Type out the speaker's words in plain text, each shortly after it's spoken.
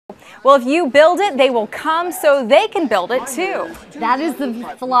Well, if you build it, they will come so they can build it too. That is the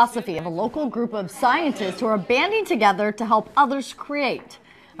philosophy of a local group of scientists who are banding together to help others create.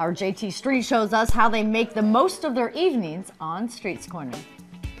 Our JT Street shows us how they make the most of their evenings on Streets Corner.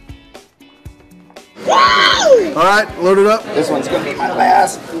 All right, load it up. This one's going to be my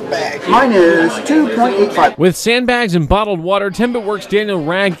last bag. Mine is 2.85. With sandbags and bottled water, 10BitWorks' Daniel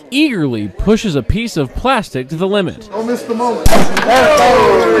Ragg eagerly pushes a piece of plastic to the limit. Don't miss the moment.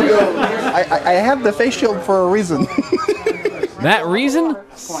 There we go. I have the face shield for a reason. That reason?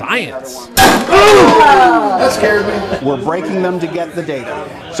 Science. That scared me. We're breaking them to get the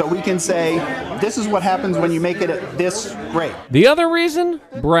data. So we can say, this is what happens when you make it at this rate. The other reason?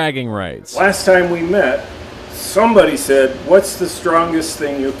 Bragging rights. Last time we met, somebody said, what's the strongest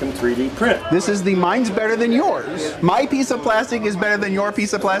thing you can 3D print? This is mine's better than yours. My piece of plastic is better than your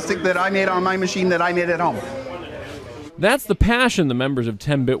piece of plastic that I made on my machine that I made at home. That's the passion the members of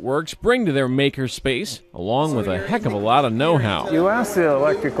 10BitWorks bring to their makerspace, along with a heck of a lot of know-how. You ask the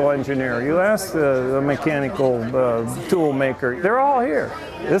electrical engineer, you ask the mechanical tool maker, they're all here.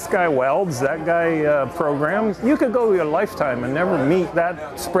 This guy welds, that guy programs. You could go your lifetime and never meet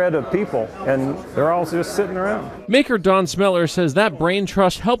that spread of people, and they're all just sitting around. Maker Don Smeller says that brain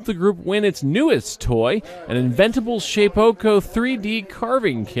trust helped the group win its newest toy, an inventable Shapeoko 3D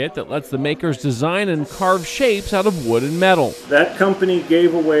carving kit that lets the makers design and carve shapes out of wood and metal. That company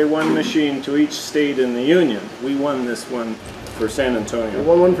gave away one machine to each state in the Union. We won this one for San Antonio.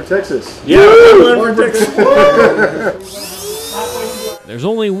 One for Texas. Yeah, one for Texas. There's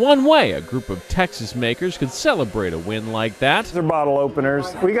only one way a group of Texas makers could celebrate a win like that. They're bottle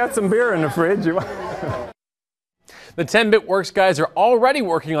openers. We got some beer in the fridge. The 10BitWorks guys are already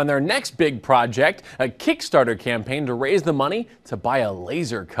working on their next big project, a Kickstarter campaign to raise the money to buy a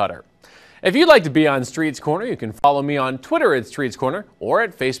laser cutter. If you'd like to be on Streets Corner, you can follow me on Twitter at Streets Corner or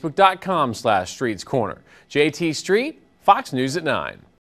at Facebook.com/Streets Corner. JT Street, Fox News at 9.